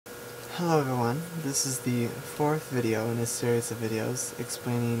Hello everyone, this is the fourth video in a series of videos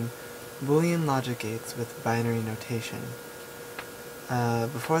explaining Boolean logic gates with binary notation.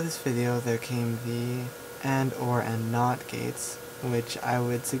 Before this video there came the AND, OR, and NOT gates, which I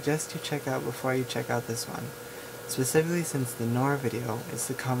would suggest you check out before you check out this one, specifically since the NOR video is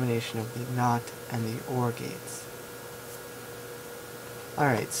the combination of the NOT and the OR gates.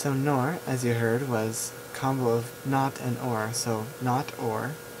 Alright, so NOR, as you heard, was a combo of NOT and OR, so NOT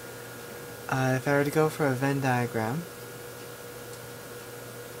OR. If I were to go for a Venn diagram,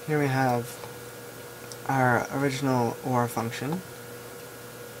 here we have our original OR function.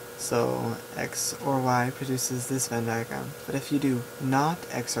 So x or y produces this Venn diagram. But if you do not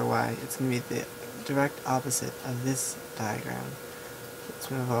x or y, it's going to be the direct opposite of this diagram.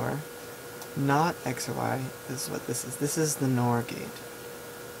 Let's move over. Not x or y is what this is. This is the NOR gate.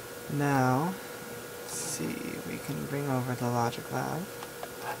 Now, let's see, we can bring over the logic lab.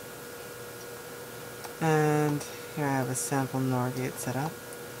 And here I have a sample NOR gate set up.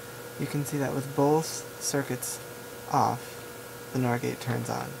 You can see that with both circuits off, the NOR gate turns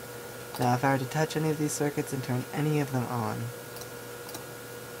on. Now if I were to touch any of these circuits and turn any of them on,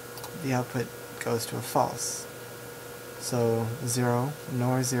 the output goes to a false. So 0,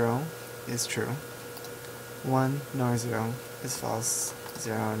 NOR 0 is true. 1, NOR 0 is false.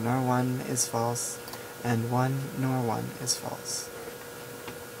 0, NOR 1 is false. And 1, NOR 1 is false.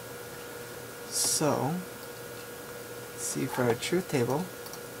 So, let's see, for a truth table,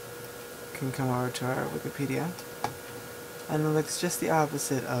 we can come over to our Wikipedia, and it looks just the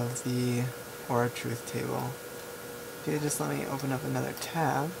opposite of the OR truth table. If you just let me open up another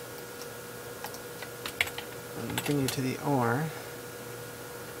tab, and bring you to the OR.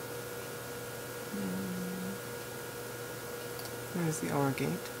 There's the OR gate.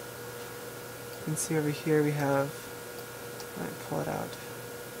 You can see over here we have, let me pull it out.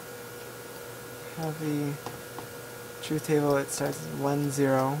 Have the truth table, it starts as 1,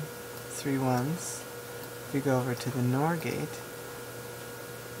 0, 3 1s. If we go over to the NOR gate,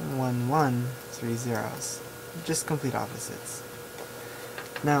 1, 1, 3 zeros. Just complete opposites.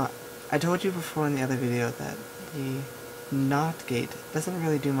 Now, I told you before in the other video that the NOT gate doesn't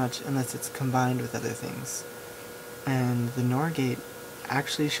really do much unless it's combined with other things. And the NOR gate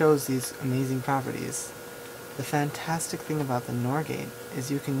actually shows these amazing properties. The fantastic thing about the NOR gate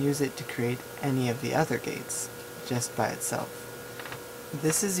is you can use it to create any of the other gates, just by itself.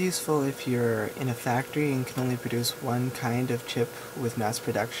 This is useful if you're in a factory and can only produce one kind of chip with mass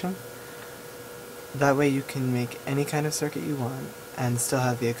production. That way you can make any kind of circuit you want and still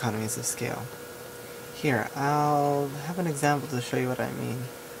have the economies of scale. Here, I'll have an example to show you what I mean.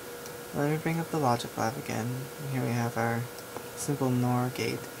 Let me bring up the logic lab again. Here we have our simple NOR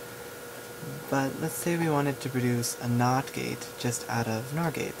gate. But let's say we wanted to produce a NOT gate just out of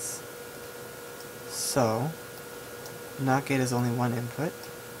NOR gates. So, NOT gate is only one input,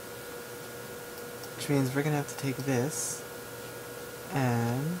 which means we're going to have to take this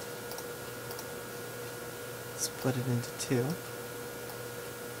and split it into two.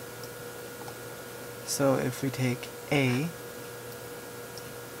 So if we take A,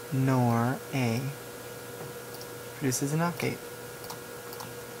 NOR A, produces a NOT gate.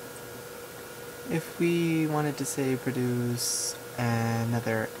 If we wanted to, say, produce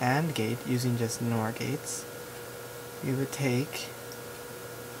another AND gate using just NOR gates, we would take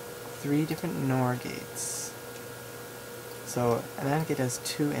 3 different NOR gates. So an AND gate has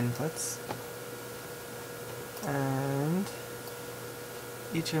 2 inputs, and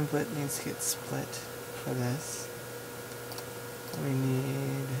each input needs to get split for this. We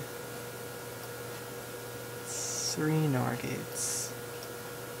need 3 NOR gates.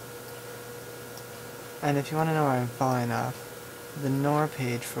 And if you want to know where I'm following up, the NOR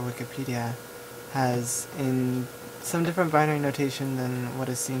page for Wikipedia has in some different binary notation than what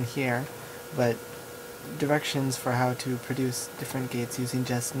is seen here, but directions for how to produce different gates using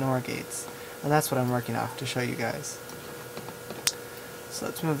just NOR gates. And that's what I'm working off to show you guys. So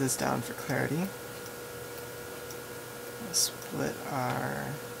let's move this down for clarity. We'll split our,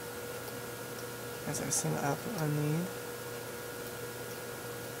 as our single output we need.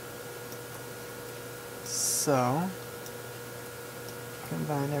 So,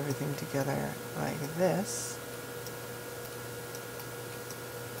 combine everything together like this.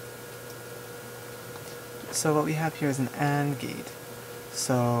 So what we have here is an AND gate.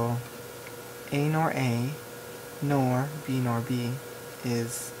 So, A NOR A, NOR B NOR B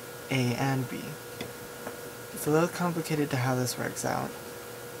is A and B. It's a little complicated to how this works out.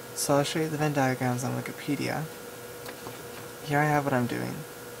 So I'll show you the Venn diagrams on Wikipedia. Here I have what I'm doing.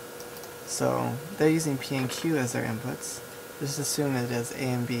 So they're using P and Q as their inputs, Just assume it is A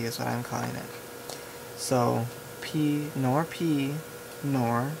and B is what I'm calling it. So P, nor Q,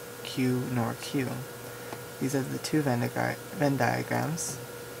 nor Q. These are the two Venn diagrams,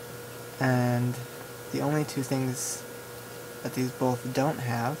 and the only two things that these both don't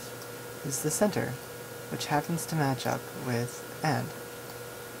have is the center, which happens to match up with AND.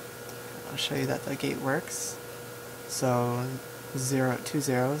 I'll show you that the gate works. So 2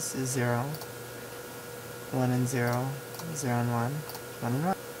 zeros is 0, 1 and 0, 0 and 1, 1 and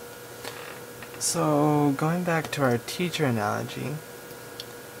 1. So going back to our teacher analogy,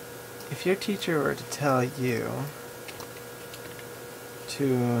 if your teacher were to tell you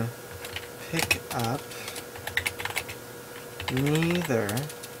to pick up neither,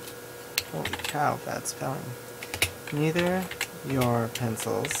 holy cow, bad spelling, neither your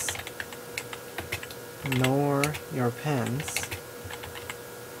pencils nor your pens,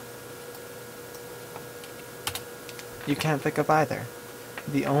 you can't pick up either.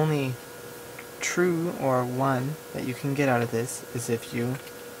 The only true or one that you can get out of this is if you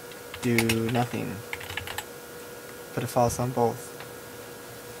do nothing, but it falls on both.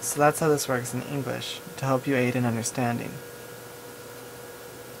 So that's how this works in English, to help you aid in understanding.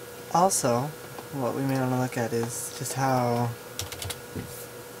 Also, what we may want to look at is just how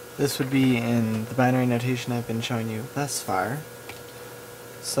this would be in the binary notation I've been showing you thus far.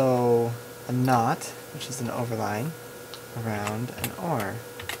 So, a not, which is an overline, around an or.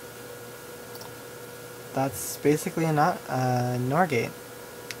 That's basically a NOR gate.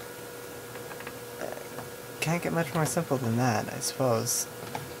 Can't get much more simple than that, I suppose.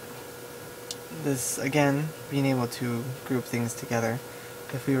 This, again, being able to group things together.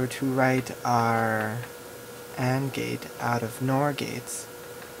 If we were to write our AND gate out of NOR gates,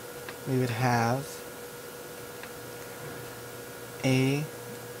 we would have A,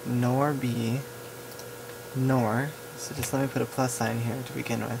 NOR B, NOR. So just let me put a plus sign here to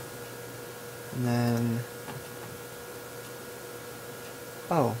begin with. And then,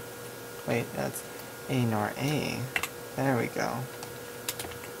 oh, wait, that's A nor A. There we go.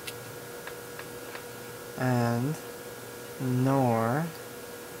 And nor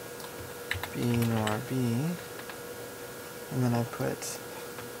B nor B. And then I put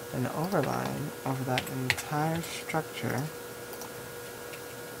an overline over that entire structure.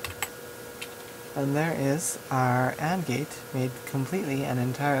 And there is our AND gate made completely and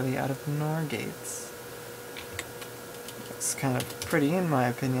entirely out of NOR gates. It's kind of pretty in my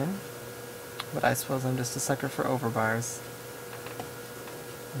opinion, but I suppose I'm just a sucker for overbars.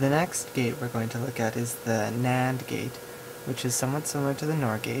 The next gate we're going to look at is the NAND gate, which is somewhat similar to the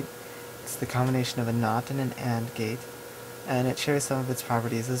NOR gate. It's the combination of a NOT and an AND gate, and it shares some of its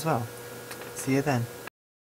properties as well. See you then.